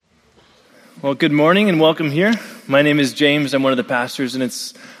Well, good morning and welcome here. My name is James. I'm one of the pastors, and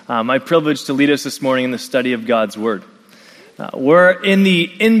it's my privilege to lead us this morning in the study of God's Word. We're in the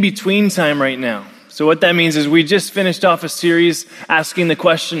in-between time right now. So what that means is we just finished off a series asking the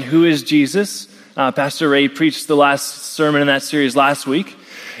question, who is Jesus? Pastor Ray preached the last sermon in that series last week.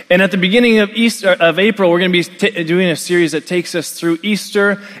 And at the beginning of April, we're going to be doing a series that takes us through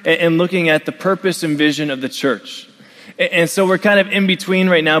Easter and looking at the purpose and vision of the church. And so we're kind of in between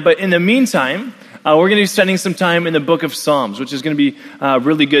right now. But in the meantime, we're going to be spending some time in the book of Psalms, which is going to be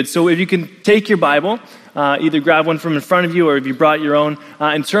really good. So if you can take your Bible, either grab one from in front of you or if you brought your own,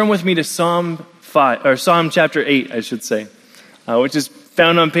 and turn with me to Psalm chapter 8, I should say, which is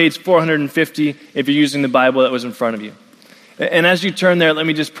found on page 450 if you're using the Bible that was in front of you. And as you turn there, let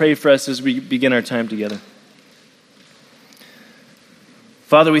me just pray for us as we begin our time together.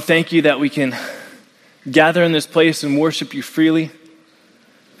 Father, we thank you that we can gather in this place and worship you freely.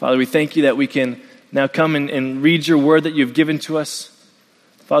 Father, we thank you that we can now come and read your word that you've given to us.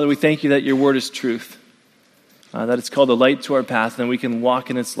 Father, we thank you that your word is truth, that it's called a light to our path, and we can walk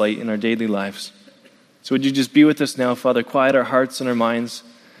in its light in our daily lives. So would you just be with us now, Father, quiet our hearts and our minds,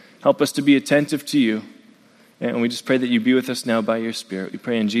 help us to be attentive to you, and we just pray that you be with us now by your Spirit. We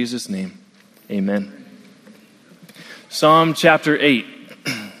pray in Jesus' name, amen. Psalm chapter 8.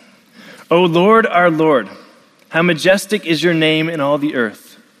 O Lord, our Lord, how majestic is your name in all the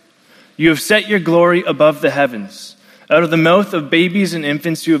earth. You have set your glory above the heavens. Out of the mouth of babies and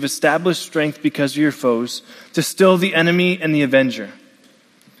infants you have established strength because of your foes, to still the enemy and the avenger.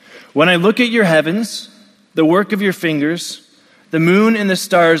 When I look at your heavens, the work of your fingers, the moon and the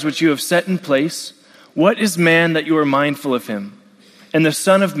stars which you have set in place, what is man that you are mindful of him, and the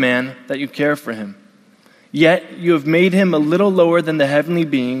son of man that you care for him? Yet you have made him a little lower than the heavenly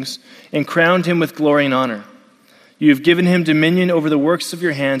beings and crowned him with glory and honor. You have given him dominion over the works of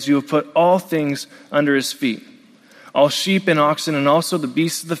your hands. You have put all things under his feet, all sheep and oxen and also the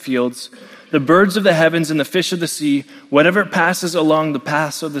beasts of the fields, the birds of the heavens and the fish of the sea, whatever passes along the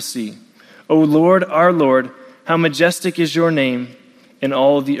paths of the sea. O Lord, our Lord, how majestic is your name in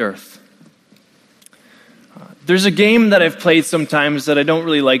all of the earth. There's a game that I've played sometimes that I don't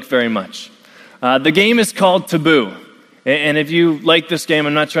really like very much. The game is called Taboo. And if you like this game,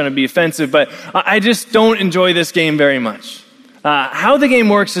 I'm not trying to be offensive, but I just don't enjoy this game very much. How the game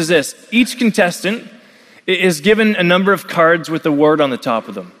works is this. Each contestant is given a number of cards with a word on the top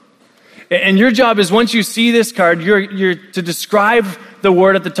of them. And your job is, once you see this card, you're to describe the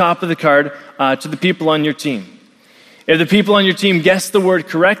word at the top of the card to the people on your team. If the people on your team guess the word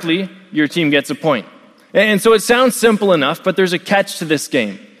correctly, your team gets a point. And so it sounds simple enough, but there's a catch to this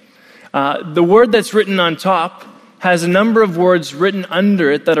game. The word that's written on top has a number of words written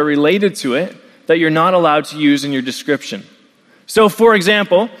under it that are related to it that you're not allowed to use in your description. So, for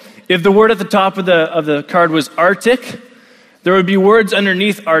example, if the word at the top of the card was Arctic, there would be words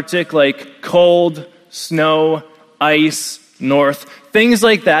underneath Arctic like cold, snow, ice, north, things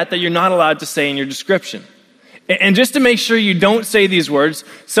like that you're not allowed to say in your description. And just to make sure you don't say these words,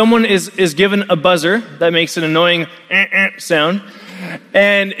 someone is given a buzzer that makes an annoying sound.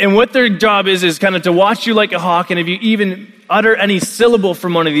 And what their job is kind of to watch you like a hawk, and if you even utter any syllable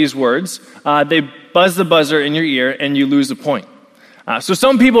from one of these words, they buzz the buzzer in your ear and you lose a point. So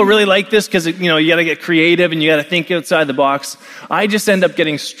some people really like this because you got to get creative and you got to think outside the box. I just end up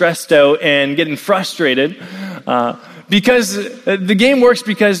getting stressed out and getting frustrated because the game works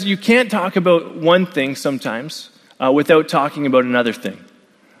because you can't talk about one thing sometimes without talking about another thing.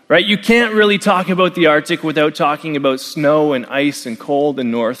 Right? You can't really talk about the Arctic without talking about snow and ice and cold and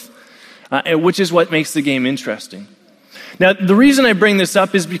north, which is what makes the game interesting. Now, the reason I bring this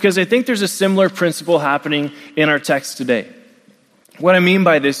up is because I think there's a similar principle happening in our text today. What I mean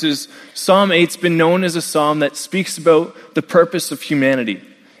by this is Psalm 8's been known as a psalm that speaks about the purpose of humanity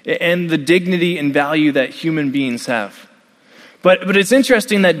and the dignity and value that human beings have. But it's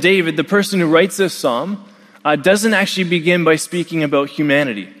interesting that David, the person who writes this psalm, doesn't actually begin by speaking about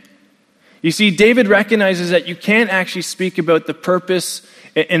humanity. You see, David recognizes that you can't actually speak about the purpose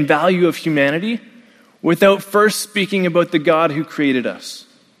and value of humanity without first speaking about the God who created us.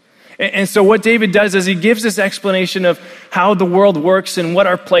 And so what David does is he gives this explanation of how the world works and what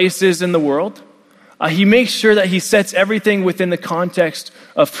our place is in the world. He makes sure that he sets everything within the context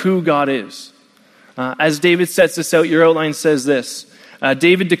of who God is. As David sets this out, your outline says this.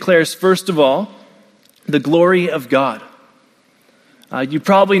 David declares, first of all, the glory of God. You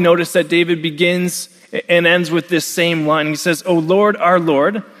probably noticed that David begins and ends with this same line. He says, O Lord, our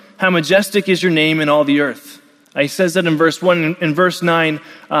Lord, how majestic is your name in all the earth. He says that in verse 1. In verse 9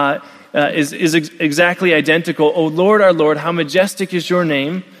 is exactly identical. O Lord, our Lord, how majestic is your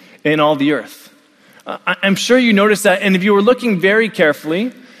name in all the earth. I'm sure you noticed that, and if you were looking very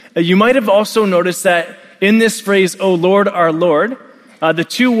carefully, you might have also noticed that in this phrase, O Lord, our Lord, the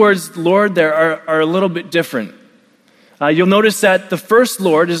two words Lord there are a little bit different. You'll notice that the first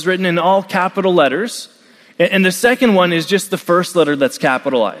Lord is written in all capital letters, and the second one is just the first letter that's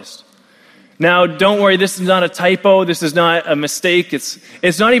capitalized. Now, don't worry, this is not a typo, this is not a mistake,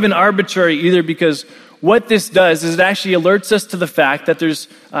 it's not even arbitrary either, because what this does is it actually alerts us to the fact that there's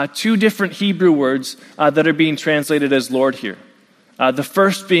two different Hebrew words that are being translated as Lord here. The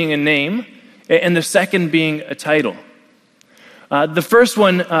first being a name, and the second being a title. The first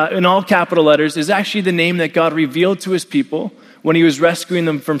one, in all capital letters, is actually the name that God revealed to his people when he was rescuing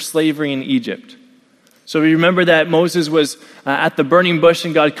them from slavery in Egypt. So we remember that Moses was at the burning bush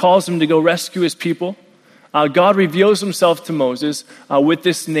and God calls him to go rescue his people. God reveals himself to Moses with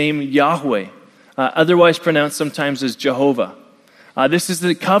this name Yahweh, otherwise pronounced sometimes as Jehovah. This is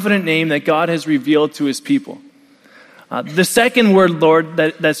the covenant name that God has revealed to his people. The second word, Lord,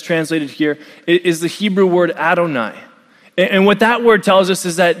 that's translated here is the Hebrew word Adonai. And what that word tells us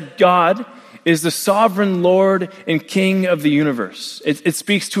is that God is the sovereign Lord and King of the universe. It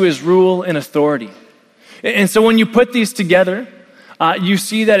speaks to his rule and authority. And so when you put these together, you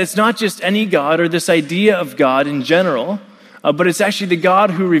see that it's not just any God or this idea of God in general, but it's actually the God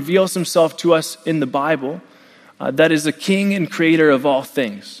who reveals himself to us in the Bible that is the King and creator of all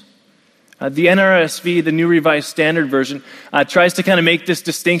things. The NRSV, the New Revised Standard Version, tries to kind of make this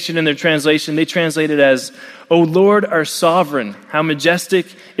distinction in their translation. They translate it as, O Lord, our sovereign, how majestic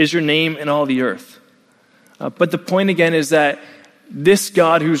is your name in all the earth. But the point again is that this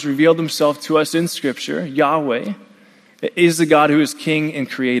God who's revealed himself to us in Scripture, Yahweh, is the God who is King and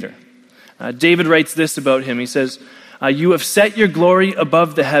Creator. David writes this about him. He says, you have set your glory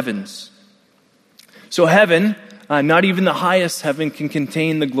above the heavens. So heaven, not even the highest heaven, can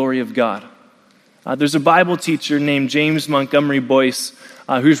contain the glory of God. There's a Bible teacher named James Montgomery Boyce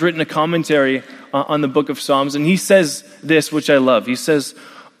who's written a commentary on the book of Psalms, and he says this, which I love. He says,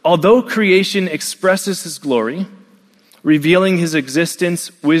 although creation expresses his glory, revealing his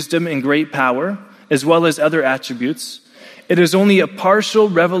existence, wisdom, and great power, as well as other attributes, it is only a partial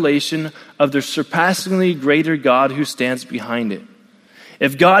revelation of the surpassingly greater God who stands behind it.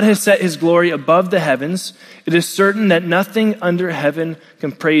 If God has set his glory above the heavens, it is certain that nothing under heaven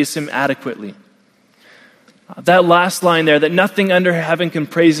can praise him adequately. That last line there, that nothing under heaven can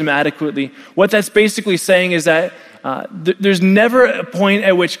praise him adequately, what that's basically saying is that there's never a point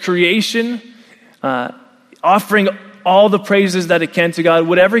at which creation, offering all the praises that it can to God,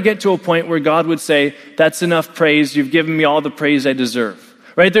 would ever get to a point where God would say, that's enough praise, you've given me all the praise I deserve.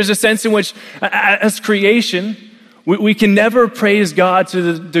 Right? There's a sense in which, as creation, we can never praise God to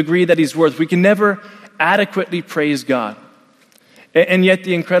the degree that he's worth. We can never adequately praise God. And yet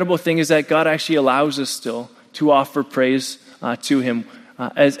the incredible thing is that God actually allows us still to offer praise to him,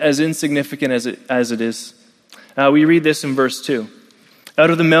 as insignificant as it is. We read this in verse 2. Out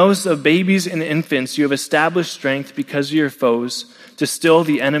of the mouths of babies and infants you have established strength because of your foes, to still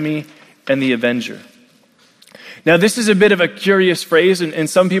the enemy and the avenger. Now this is a bit of a curious phrase, and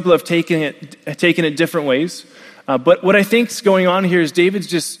some people have taken it different ways. But what I think is going on here is David's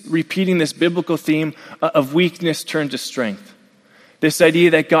just repeating this biblical theme of weakness turned to strength. This idea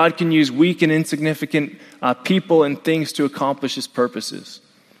that God can use weak and insignificant people and things to accomplish his purposes.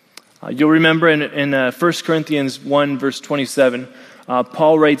 You'll remember in 1 Corinthians 1, verse 27,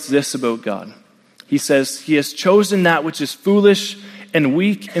 Paul writes this about God. He says, he has chosen that which is foolish and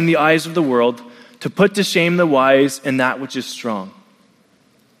weak in the eyes of the world to put to shame the wise and that which is strong.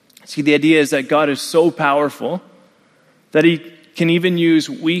 See, the idea is that God is so powerful that he can even use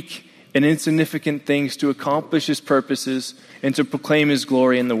weak and insignificant things to accomplish his purposes and to proclaim his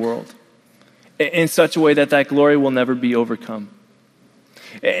glory in the world in such a way that that glory will never be overcome.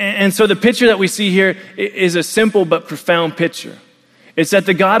 And so the picture that we see here is a simple but profound picture. It's that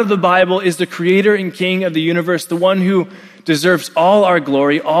the God of the Bible is the creator and king of the universe, the one who deserves all our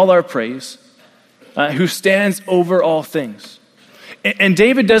glory, all our praise, who stands over all things. And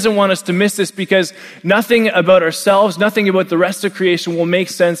David doesn't want us to miss this because nothing about ourselves, nothing about the rest of creation will make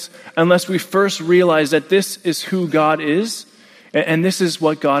sense unless we first realize that this is who God is and this is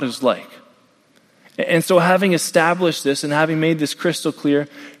what God is like. And so having established this and having made this crystal clear,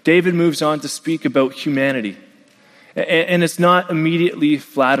 David moves on to speak about humanity. And it's not immediately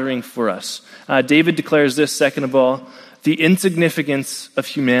flattering for us. David declares this, second of all, the insignificance of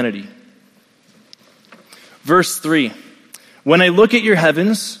humanity. Verse 3, when I look at your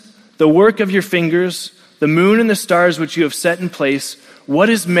heavens, the work of your fingers, the moon and the stars which you have set in place, what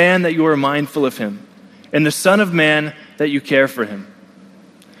is man that you are mindful of him, and the son of man that you care for him?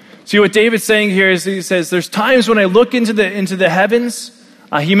 See, what David's saying here is he says, there's times when I look into the heavens.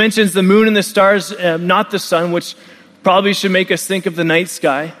 He mentions the moon and the stars, not the sun, which probably should make us think of the night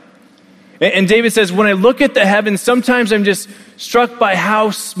sky. And David says, when I look at the heavens, sometimes I'm just struck by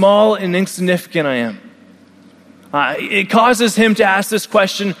how small and insignificant I am. It causes him to ask this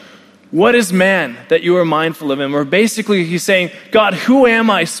question, what is man that you are mindful of him? Or basically he's saying, God, who am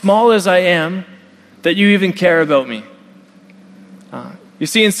I, small as I am, that you even care about me? You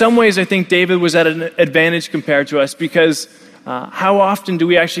see, in some ways, I think David was at an advantage compared to us because how often do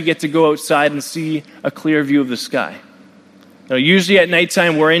we actually get to go outside and see a clear view of the sky? Now, usually at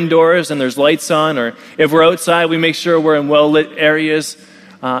nighttime, we're indoors and there's lights on, or if we're outside, we make sure we're in well-lit areas,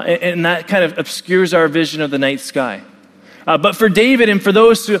 and that kind of obscures our vision of the night sky. But for David and for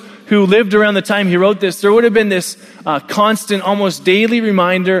those who lived around the time he wrote this, there would have been this constant, almost daily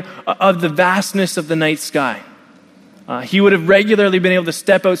reminder of the vastness of the night sky. He would have regularly been able to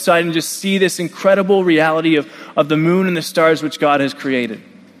step outside and just see this incredible reality of the moon and the stars which God has created.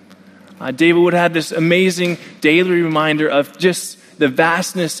 David would have this amazing daily reminder of just the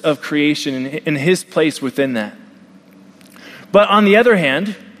vastness of creation and his place within that. But on the other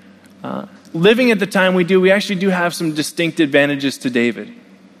hand, living at the time we actually do have some distinct advantages to David.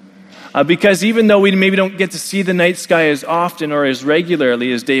 Because even though we maybe don't get to see the night sky as often or as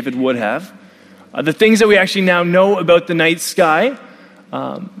regularly as David would have, the things that we actually now know about the night sky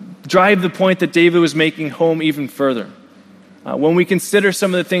drive the point that David was making home even further. When we consider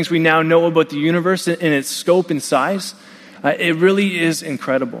some of the things we now know about the universe in its scope and size, it really is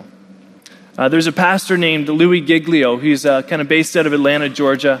incredible. There's a pastor named Louis Giglio. He's kind of based out of Atlanta,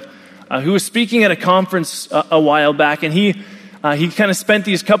 Georgia, who was speaking at a conference a while back, and he kind of spent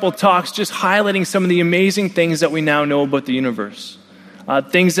these couple talks just highlighting some of the amazing things that we now know about the universe.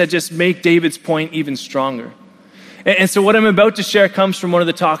 Things that just make David's point even stronger. And so what I'm about to share comes from one of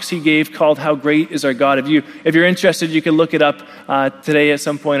the talks he gave called How Great is Our God. If you're interested, you can look it up today at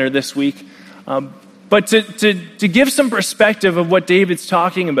some point or this week. But to give some perspective of what David's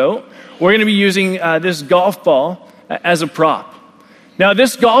talking about, we're going to be using this golf ball as a prop. Now,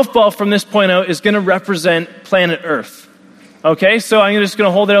 this golf ball from this point out is going to represent planet Earth. Okay, so I'm just going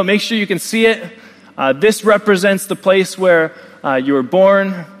to hold it out. Make sure you can see it. This represents the place where you were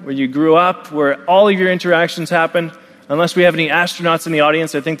born, where you grew up, where all of your interactions happened. Unless we have any astronauts in the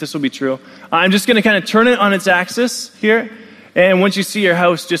audience, I think this will be true. I'm just going to kind of turn it on its axis here. And once you see your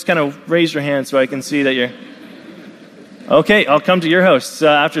house, just kind of raise your hand so I can see that you're... Okay, I'll come to your house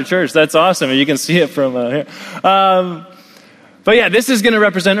after church. That's awesome. You can see it from here. But yeah, this is going to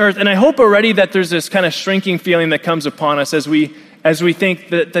represent Earth. And I hope already that there's this kind of shrinking feeling that comes upon us as we think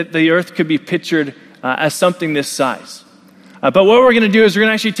that the Earth could be pictured as something this size. But what we're going to do is we're going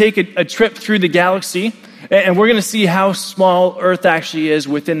to actually take a trip through the galaxy, and we're going to see how small Earth actually is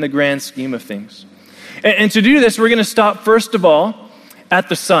within the grand scheme of things. And to do this, we're going to stop, first of all, at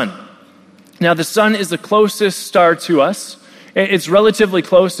the sun. Now, the sun is the closest star to us. It's relatively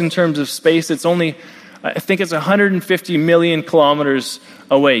close in terms of space. It's only, I think it's 150 million kilometers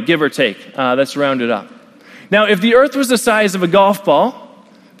away, give or take. That's rounded up. Now, if the Earth was the size of a golf ball,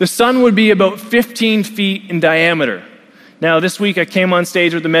 the sun would be about 15 feet in diameter. Now, this week I came on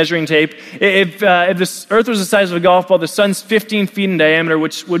stage with the measuring tape. If the Earth was the size of a golf ball, the sun's 15 feet in diameter,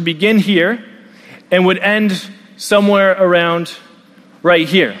 which would begin here and would end somewhere around right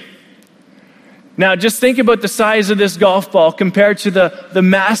here. Now, just think about the size of this golf ball compared to the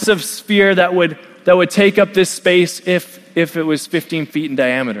massive sphere that would take up this space if it was 15 feet in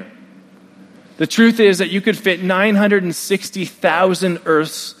diameter. The truth is that you could fit 960,000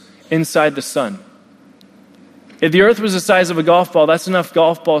 Earths inside the sun. If the Earth was the size of a golf ball, that's enough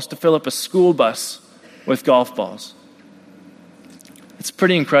golf balls to fill up a school bus with golf balls. It's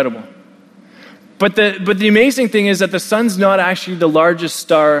pretty incredible. But the amazing thing is that the sun's not actually the largest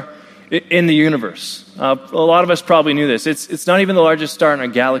star in the universe. A lot of us probably knew this. It's not even the largest star in our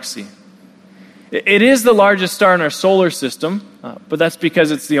galaxy. It is the largest star in our solar system, but that's because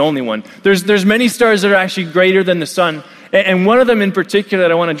it's the only one. There's many stars that are actually greater than the sun, and one of them in particular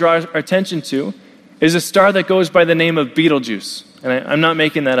that I want to draw our attention to is a star that goes by the name of Betelgeuse. And I'm not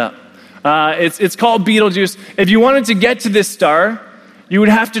making that up. It's called Betelgeuse. If you wanted to get to this star, you would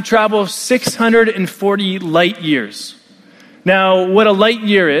have to travel 640 light years. Now, what a light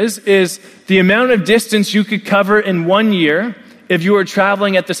year is the amount of distance you could cover in 1 year if you were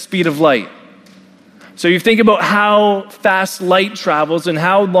traveling at the speed of light. So you think about how fast light travels and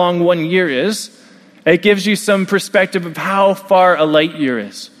how long 1 year is, it gives you some perspective of how far a light year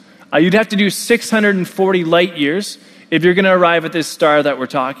is. You'd have to do 640 light years if you're going to arrive at this star that we're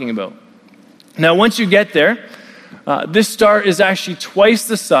talking about. Now, once you get there, This star is actually twice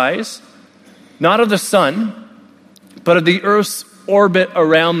the size, not of the sun, but of the Earth's orbit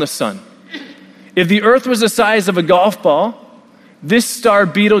around the sun. If the Earth was the size of a golf ball, this star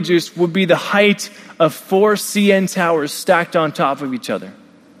Betelgeuse would be the height of 4 CN towers stacked on top of each other.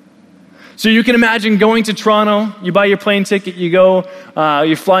 So you can imagine going to Toronto, you buy your plane ticket, you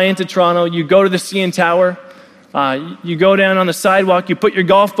fly into Toronto, you go to the CN Tower, you go down on the sidewalk, you put your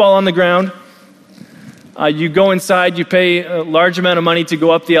golf ball on the ground, you go inside, you pay a large amount of money to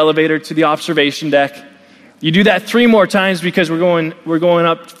go up the elevator to the observation deck. You do that 3 more times because we're going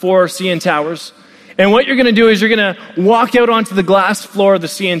up 4 CN Towers. And what you're going to do is you're going to walk out onto the glass floor of the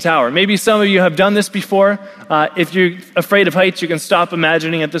CN Tower. Maybe some of you have done this before. If you're afraid of heights, you can stop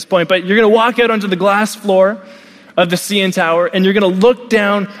imagining at this point. But you're going to walk out onto the glass floor of the CN Tower, and you're going to look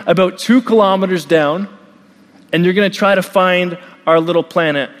down about 2 kilometers down, and you're going to try to find our little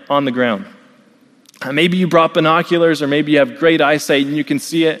planet on the ground. Maybe you brought binoculars, or maybe you have great eyesight and you can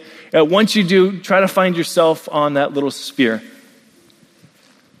see it. Once you do, try to find yourself on that little sphere.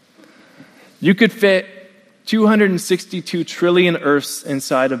 You could fit 262 trillion Earths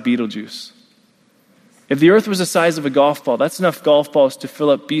inside of Betelgeuse. If the Earth was the size of a golf ball, that's enough golf balls to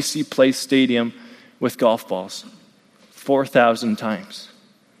fill up BC Place Stadium with golf balls 4,000 times.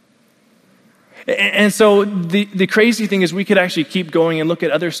 And so the crazy thing is we could actually keep going and look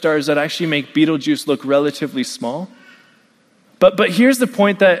at other stars that actually make Betelgeuse look relatively small. But here's the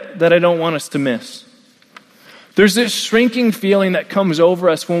point that I don't want us to miss. There's this shrinking feeling that comes over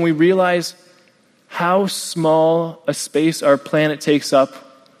us when we realize how small a space our planet takes up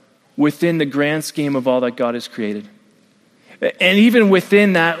within the grand scheme of all that God has created. And even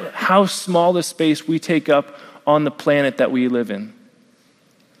within that, how small the space we take up on the planet that we live in.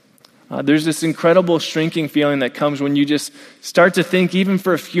 There's this incredible shrinking feeling that comes when you just start to think, even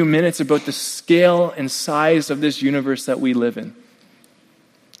for a few minutes, about the scale and size of this universe that we live in.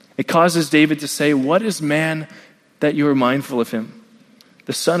 It causes David to say, "What is man that you are mindful of him?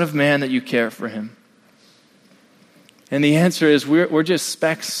 The Son of Man that you care for him?" And the answer is we're just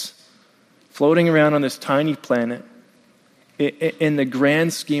specks floating around on this tiny planet in the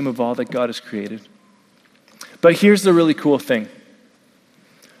grand scheme of all that God has created. But here's the really cool thing.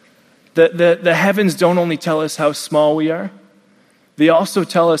 The heavens don't only tell us how small we are, they also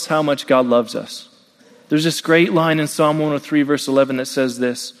tell us how much God loves us. There's this great line in Psalm 103, verse 11 that says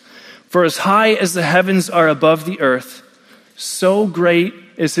this: "For as high as the heavens are above the earth, so great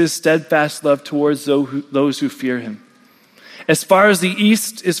is his steadfast love towards those who fear him. As far as the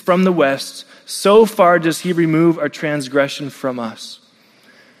east is from the west, so far does he remove our transgression from us.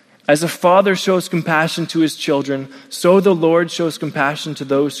 As a father shows compassion to his children, so the Lord shows compassion to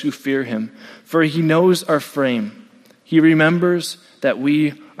those who fear him. For he knows our frame. He remembers that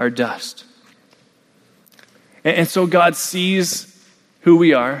we are dust." And so God sees who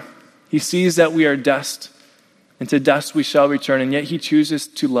we are. He sees that we are dust, and to dust we shall return. And yet he chooses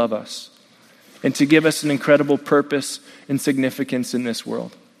to love us and to give us an incredible purpose and significance in this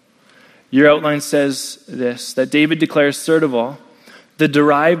world. Your outline says this, that David declares, third of all, the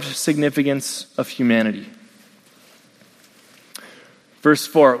derived significance of humanity. Verse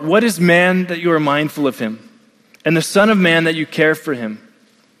 4, "What is man that you are mindful of him, and the Son of Man that you care for him?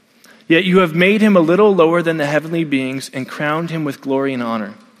 Yet you have made him a little lower than the heavenly beings and crowned him with glory and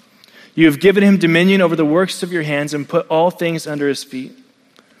honor. You have given him dominion over the works of your hands and put all things under his feet.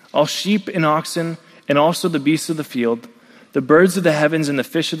 All sheep and oxen and also the beasts of the field, the birds of the heavens and the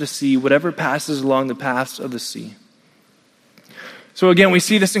fish of the sea, whatever passes along the paths of the sea." So again, we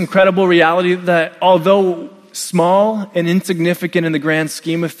see this incredible reality that although small and insignificant in the grand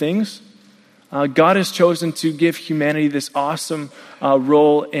scheme of things, God has chosen to give humanity this awesome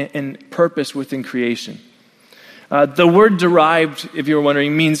role and purpose within creation. The word derived, if you were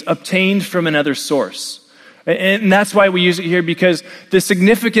wondering, means obtained from another source. And that's why we use it here, because the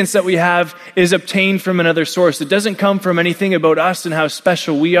significance that we have is obtained from another source. It doesn't come from anything about us and how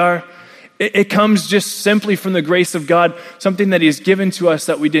special we are. It comes just simply from the grace of God, something that he's given to us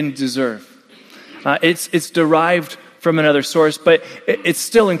that we didn't deserve. It's derived from another source, but it's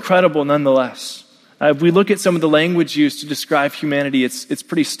still incredible nonetheless. If we look at some of the language used to describe humanity, it's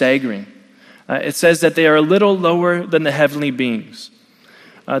pretty staggering. It says that they are a little lower than the heavenly beings.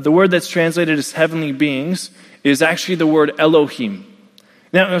 The word that's translated as heavenly beings is actually the word Elohim.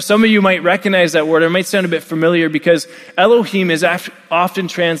 Now, some of you might recognize that word. It might sound a bit familiar because Elohim is often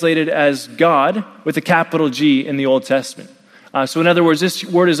translated as God with a capital G in the Old Testament. So in other words, this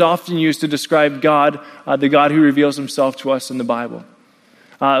word is often used to describe God, the God who reveals himself to us in the Bible.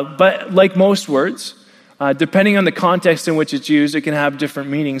 But like most words, depending on the context in which it's used, it can have different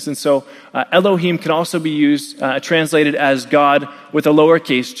meanings. And so Elohim can also be used, translated as God with a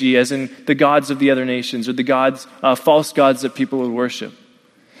lowercase g, as in the gods of the other nations, or the gods, false gods that people would worship.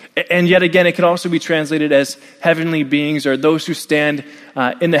 And yet again, it could also be translated as heavenly beings, or those who stand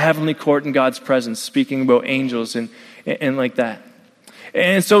in the heavenly court in God's presence, speaking about angels and like that.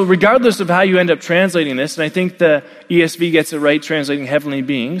 And so regardless of how you end up translating this, and I think the ESV gets it right translating heavenly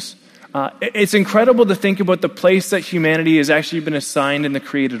beings, it's incredible to think about the place that humanity has actually been assigned in the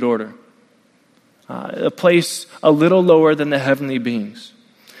created order. A place a little lower than the heavenly beings.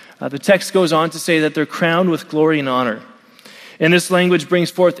 The text goes on to say that they're crowned with glory and honor. And this language brings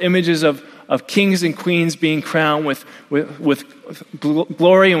forth images of kings and queens being crowned with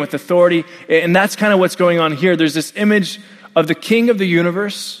glory and with authority. And that's kind of what's going on here. There's this image of the king of the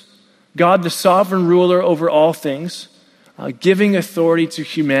universe, God the sovereign ruler over all things, giving authority to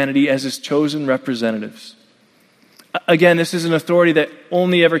humanity as his chosen representatives. Again, this is an authority that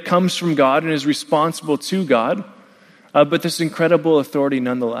only ever comes from God and is responsible to God, but this incredible authority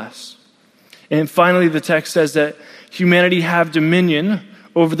nonetheless. And finally, the text says that humanity have dominion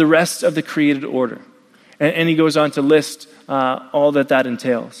over the rest of the created order. And he goes on to list all that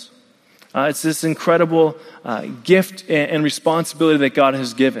entails. It's this incredible gift and responsibility that God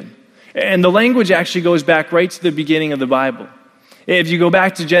has given. And the language actually goes back right to the beginning of the Bible. If you go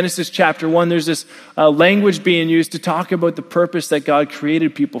back to Genesis chapter 1, there's this language being used to talk about the purpose that God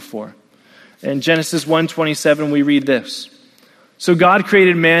created people for. In Genesis 1:27, we read this. So God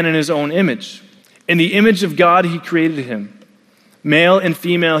created man in his own image. In the image of God, he created him. Male and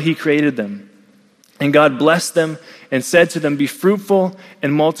female, he created them. And God blessed them and said to them, be fruitful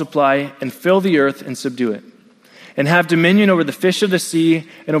and multiply and fill the earth and subdue it. And have dominion over the fish of the sea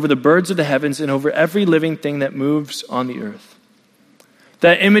and over the birds of the heavens and over every living thing that moves on the earth.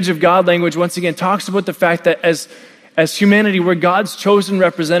 That image of God language, once again, talks about the fact that as humanity, we're God's chosen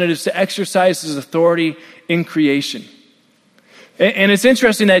representatives to exercise his authority in creation. And it's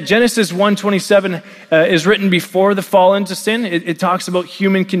interesting that Genesis 1:27 is written before the fall into sin. It talks about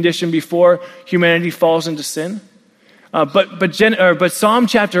human condition before humanity falls into sin. But Psalm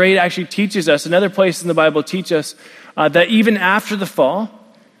chapter 8 actually teaches us, another place in the Bible teaches us, that even after the fall,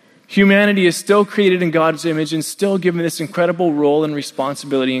 humanity is still created in God's image and still given this incredible role and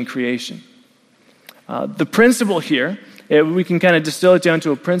responsibility in creation. The principle here, we can kind of distill it down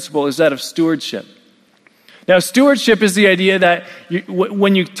to a principle, is that of stewardship. Now, stewardship is the idea that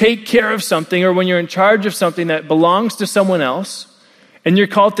when you take care of something or when you're in charge of something that belongs to someone else, and you're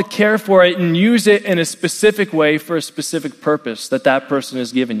called to care for it and use it in a specific way for a specific purpose that person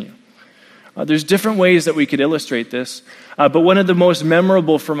has given you. There's different ways that we could illustrate this, but one of the most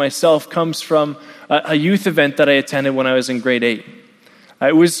memorable for myself comes from a youth event that I attended when I was in grade 8.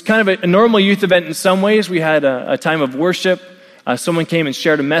 It was kind of a normal youth event in some ways. We had a time of worship. Someone came and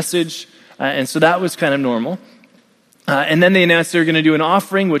shared a message, and so that was kind of normal. And then they announced they were going to do an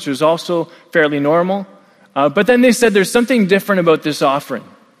offering, which was also fairly normal. But then they said there's something different about this offering.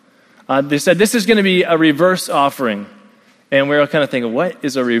 They said this is going to be a reverse offering. And we're all kind of thinking, what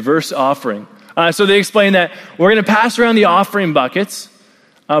is a reverse offering? So they explained that we're going to pass around the offering buckets,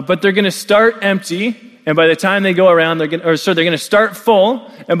 but they're going to start empty, and by the time they go around, they're going to start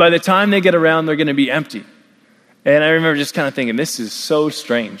full, and by the time they get around, they're going to be empty. And I remember just kind of thinking, this is so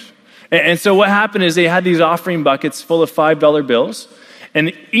strange. And so what happened is they had these offering buckets full of $5 bills,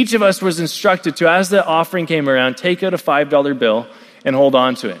 and each of us was instructed to, as the offering came around, take out a $5 bill and hold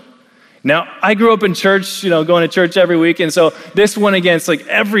on to it. Now, I grew up in church, going to church every week, and so this went against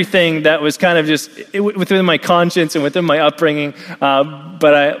everything that was kind of just within my conscience and within my upbringing,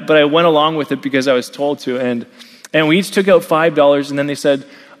 but I went along with it because I was told to, and we each took out $5, and then they said,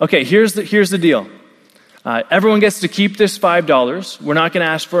 okay, here's the deal. Everyone gets to keep this $5. We're not going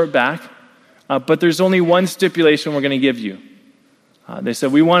to ask for it back, but there's only one stipulation we're going to give you. They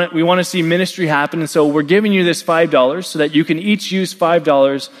said, we want to see ministry happen, and so we're giving you this $5 so that you can each use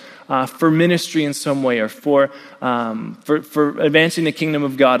 $5 for ministry in some way, or for advancing the kingdom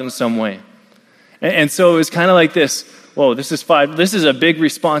of God in some way. And so it was kind of like this, whoa, this is a big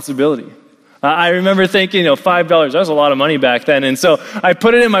responsibility. I remember thinking, $5, that was a lot of money back then. And so I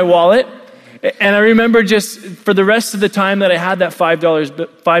put it in my wallet, and I remember just for the rest of the time that I had that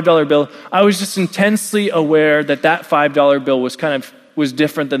 $5 bill, I was just intensely aware that $5 bill was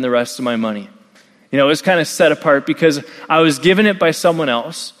different than the rest of my money. It was kind of set apart because I was given it by someone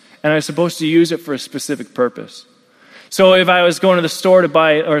else, and I was supposed to use it for a specific purpose. So if I was going to the store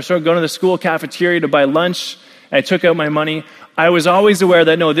going to the school cafeteria to buy lunch, and I took out my money, I was always aware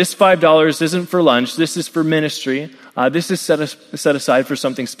that, no, this $5 isn't for lunch, this is for ministry, this is set aside for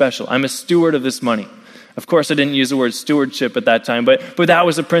something special. I'm a steward of this money. Of course, I didn't use the word stewardship at that time, but that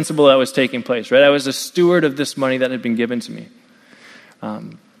was a principle that was taking place, right? I was a steward of this money that had been given to me. I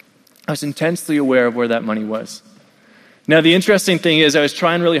was intensely aware of where that money was. Now, the interesting thing is I was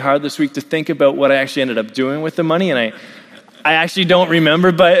trying really hard this week to think about what I actually ended up doing with the money, and I actually don't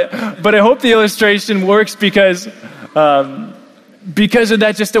remember, but I hope the illustration works because of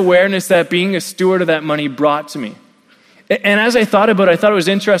that just awareness that being a steward of that money brought to me. And as I thought about it, I thought it was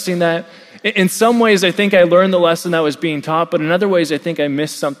interesting that in some ways I think I learned the lesson that was being taught, but in other ways I think I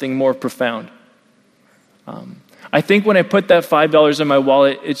missed something more profound. I think when I put that $5 in my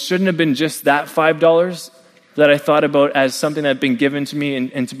wallet, it shouldn't have been just that $5 that I thought about as something that had been given to me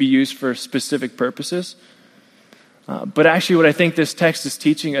and to be used for specific purposes. But actually what I think this text is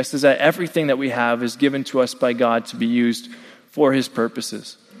teaching us is that everything that we have is given to us by God to be used for his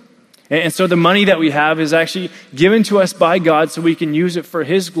purposes. And so the money that we have is actually given to us by God so we can use it for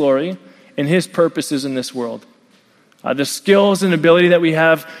his glory and his purposes in this world. The skills and ability that we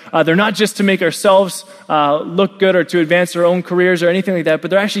have, they're not just to make ourselves look good or to advance our own careers or anything like that, but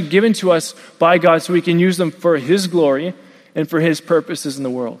they're actually given to us by God so we can use them for his glory and for his purposes in the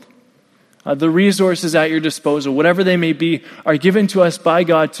world. The resources at your disposal, whatever they may be, are given to us by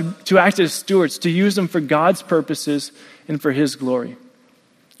God to act as stewards, to use them for God's purposes and for his glory.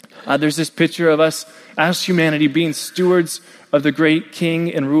 There's this picture of us as humanity being stewards of the great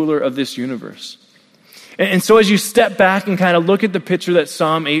king and ruler of this universe. And so as you step back and kind of look at the picture that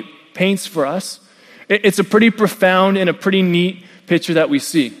Psalm 8 paints for us, it's a pretty profound and a pretty neat picture that we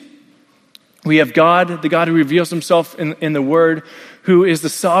see. We have God, the God who reveals himself in the Word, who is the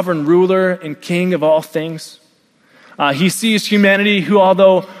sovereign ruler and king of all things. He sees humanity who,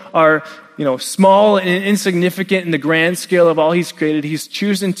 although are small and insignificant in the grand scale of all he's created, he's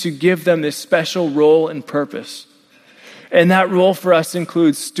chosen to give them this special role and purpose. And that role for us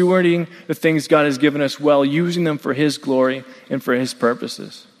includes stewarding the things God has given us well, using them for his glory and for his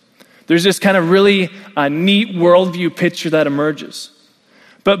purposes. There's this kind of really neat worldview picture that emerges.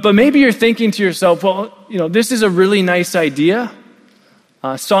 But maybe you're thinking to yourself, well, this is a really nice idea.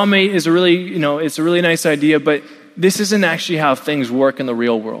 Psalm 8 is it's a really nice idea, but this isn't actually how things work in the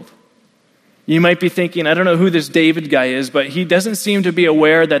real world. You might be thinking, I don't know who this David guy is, but he doesn't seem to be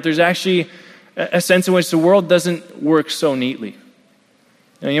aware that there's actually a sense in which the world doesn't work so neatly.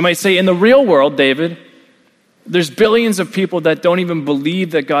 You might say, in the real world, David, there's billions of people that don't even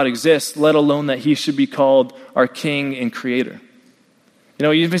believe that God exists, let alone that he should be called our king and creator.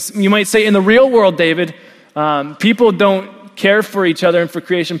 You might say, in the real world, David, people don't care for each other and for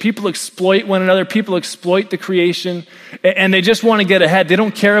creation. People exploit one another. People exploit the creation, and they just want to get ahead. They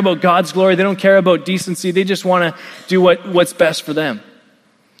don't care about God's glory. They don't care about decency. They just want to do what's best for them.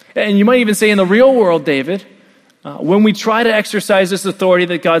 And you might even say, in the real world, David, when we try to exercise this authority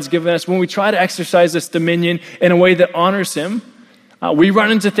that God's given us, when we try to exercise this dominion in a way that honors him, we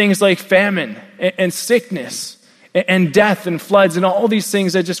run into things like famine and sickness and death and floods and all these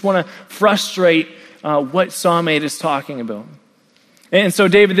things that just want to frustrate what Psalm 8 is talking about. And so,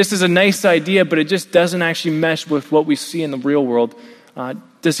 David, this is a nice idea, but it just doesn't actually mesh with what we see in the real world.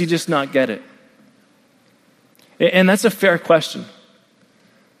 Does he just not get it? And that's a fair question.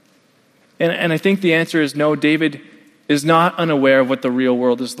 And I think the answer is no, David is not unaware of what the real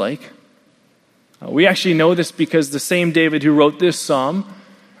world is like. We actually know this because the same David who wrote this psalm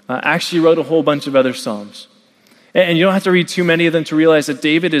actually wrote a whole bunch of other psalms. And you don't have to read too many of them to realize that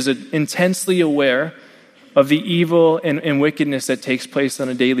David is intensely aware of the evil and wickedness that takes place on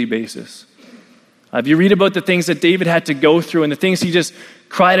a daily basis. If you read about the things that David had to go through and the things he just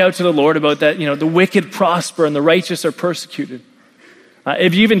cried out to the Lord about, that the wicked prosper and the righteous are persecuted.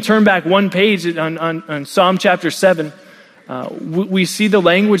 If you even turn back one page on Psalm chapter 7, we see the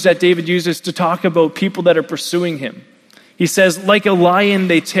language that David uses to talk about people that are pursuing him. He says, like a lion,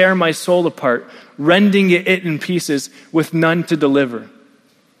 they tear my soul apart, rending it in pieces with none to deliver.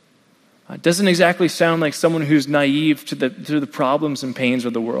 It doesn't exactly sound like someone who's naive to the problems and pains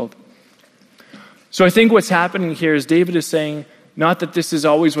of the world. So I think what's happening here is David is saying, not that this is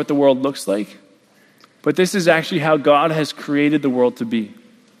always what the world looks like, but this is actually how God has created the world to be.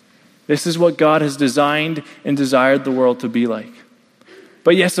 This is what God has designed and desired the world to be like.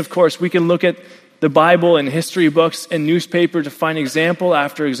 But yes, of course, we can look at the Bible and history books and newspaper to find example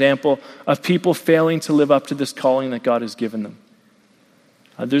after example of people failing to live up to this calling that God has given them.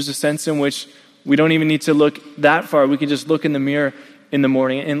 There's a sense in which we don't even need to look that far. We can just look in the mirror in the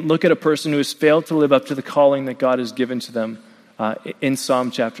morning and look at a person who has failed to live up to the calling that God has given to them in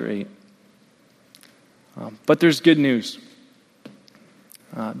Psalm chapter 8. But there's good news.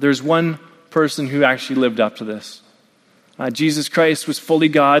 There's one person who actually lived up to this. Jesus Christ was fully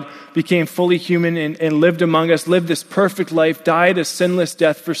God, became fully human, and lived among us, lived this perfect life, died a sinless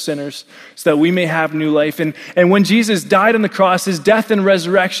death for sinners so that we may have new life. And when Jesus died on the cross, his death and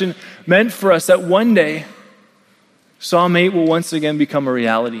resurrection meant for us that one day Psalm 8 will once again become a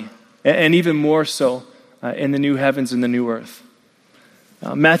reality, and even more so in the new heavens and the new earth.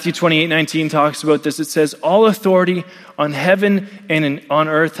 Matthew 28:19 talks about this. It says, all authority on heaven and on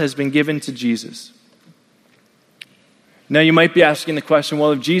earth has been given to Jesus. Now you might be asking the question,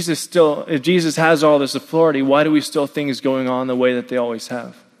 well, if Jesus has all this authority, why do we still things going on the way that they always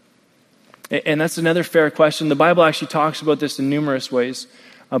have? And that's another fair question. The Bible actually talks about this in numerous ways.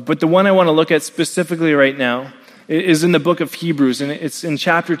 But the one I want to look at specifically right now is in the book of Hebrews, and it's in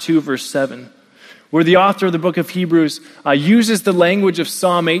chapter 2, verse 7, where the author of the book of Hebrews uses the language of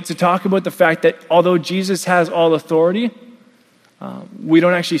Psalm 8 to talk about the fact that although Jesus has all authority, we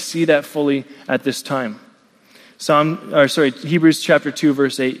don't actually see that fully at this time. Hebrews chapter 2,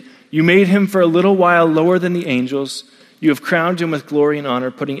 verse 8. You made him for a little while lower than the angels. You have crowned him with glory and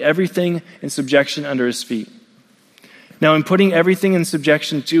honor, putting everything in subjection under his feet. Now, in putting everything in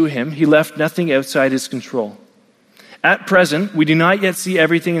subjection to him, he left nothing outside his control. At present, we do not yet see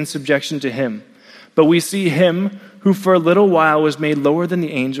everything in subjection to him, but we see him who for a little while was made lower than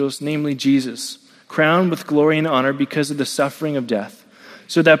the angels, namely Jesus, crowned with glory and honor because of the suffering of death,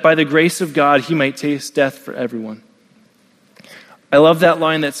 so that by the grace of God he might taste death for everyone. I love that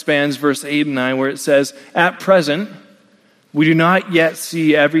line that spans verse 8 and 9 where it says, at present, we do not yet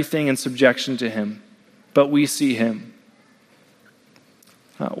see everything in subjection to him, but we see him.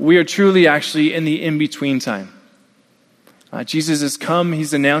 We are truly actually in the in-between time. Jesus has come,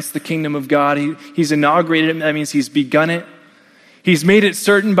 he's announced the kingdom of God, he's inaugurated it, that means he's begun it. He's made it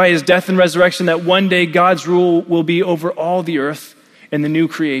certain by his death and resurrection that one day God's rule will be over all the earth in the new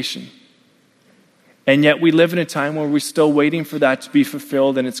creation. And yet we live in a time where we're still waiting for that to be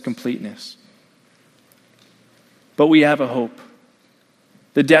fulfilled in its completeness. But we have a hope.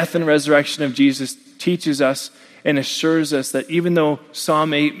 The death and resurrection of Jesus teaches us and assures us that even though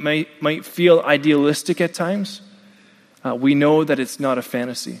Psalm 8 might feel idealistic at times, we know that it's not a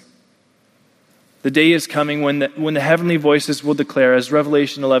fantasy. The day is coming when the heavenly voices will declare, as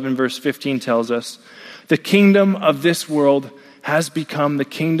Revelation 11 verse 15 tells us, the kingdom of this world has become the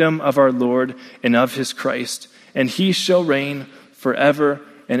kingdom of our Lord and of his Christ, and he shall reign forever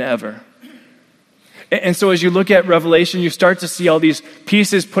and ever. And so as you look at Revelation, you start to see all these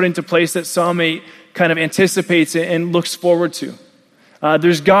pieces put into place that Psalm 8 kind of anticipates and looks forward to.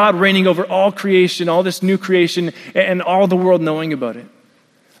 There's God reigning over all creation, all this new creation, and all the world knowing about it.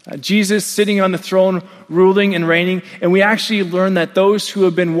 Jesus sitting on the throne, ruling and reigning, and we actually learn that those who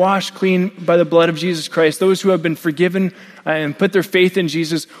have been washed clean by the blood of Jesus Christ, those who have been forgiven and put their faith in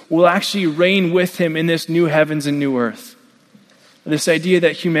Jesus, will actually reign with him in this new heavens and new earth. This idea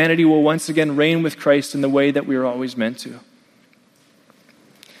that humanity will once again reign with Christ in the way that we were always meant to.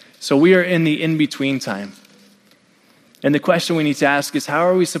 So we are in the in-between time. And the question we need to ask is, how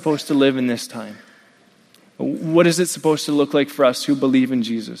are we supposed to live in this time? What is it supposed to look like for us who believe in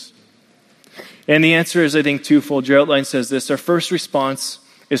Jesus? And the answer is, I think, twofold. Your outline says this. Our first response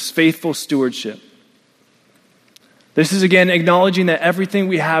is faithful stewardship. This is, again, acknowledging that everything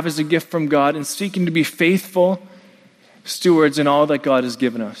we have is a gift from God and seeking to be faithful stewards in all that God has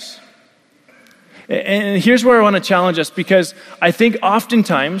given us. And here's where I want to challenge us, because I think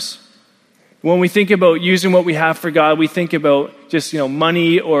oftentimes when we think about using what we have for God, we think about just,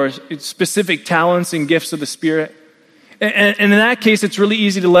 money or specific talents and gifts of the Spirit. And in that case, it's really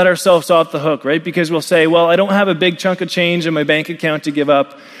easy to let ourselves off the hook, right? Because we'll say, well, I don't have a big chunk of change in my bank account to give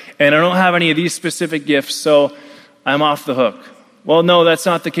up, and I don't have any of these specific gifts, so I'm off the hook. Well, no, that's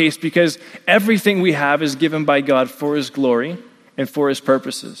not the case, because everything we have is given by God for his glory and for his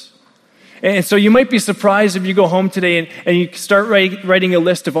purposes. And so you might be surprised if you go home today and you start writing a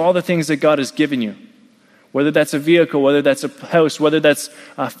list of all the things that God has given you. Whether that's a vehicle, whether that's a house, whether that's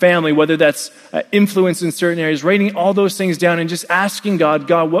a family, whether that's influence in certain areas, writing all those things down and just asking God,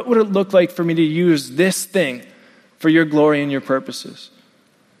 what would it look like for me to use this thing for your glory and your purposes?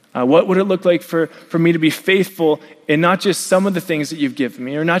 What would it look like for me to be faithful in not just some of the things that you've given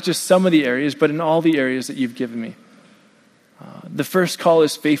me, or not just some of the areas, but in all the areas that you've given me? The first call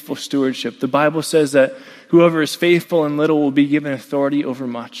is faithful stewardship. The Bible says that whoever is faithful in little will be given authority over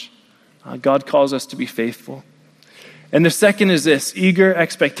much. God calls us to be faithful. And the second is this: eager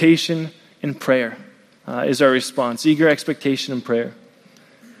expectation and prayer is our response. Eager expectation and prayer.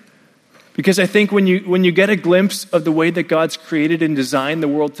 Because I think when you get a glimpse of the way that God's created and designed the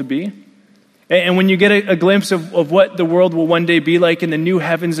world to be, and when you get a glimpse of what the world will one day be like in the new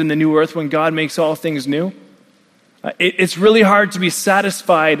heavens and the new earth when God makes all things new, It's really hard to be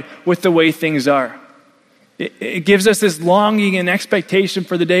satisfied with the way things are. It gives us this longing and expectation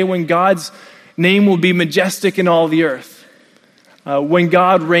for the day when God's name will be majestic in all the earth, when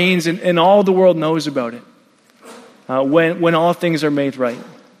God reigns and all the world knows about it, when all things are made right.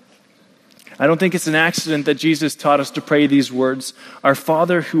 I don't think it's an accident that Jesus taught us to pray these words: "Our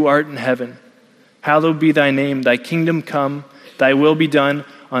Father who art in heaven, hallowed be thy name, thy kingdom come, thy will be done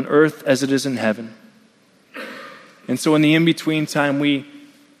on earth as it is in heaven." And so in the in-between time, we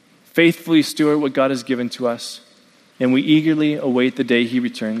faithfully steward what God has given to us, and we eagerly await the day he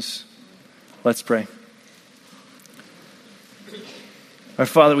returns. Let's pray. Our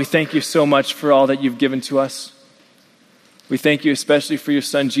Father, we thank you so much for all that you've given to us. We thank you especially for your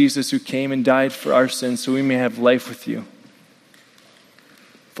Son, Jesus, who came and died for our sins so we may have life with you.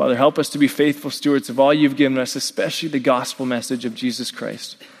 Father, help us to be faithful stewards of all you've given us, especially the gospel message of Jesus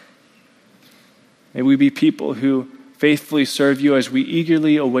Christ. May we be people who faithfully serve you as we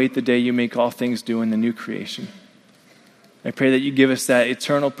eagerly await the day you make all things new in the new creation. I pray that you give us that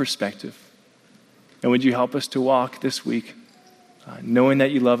eternal perspective. And would you help us to walk this week knowing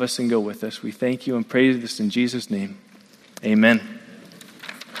that you love us and go with us. We thank you and praise this in Jesus' name. Amen.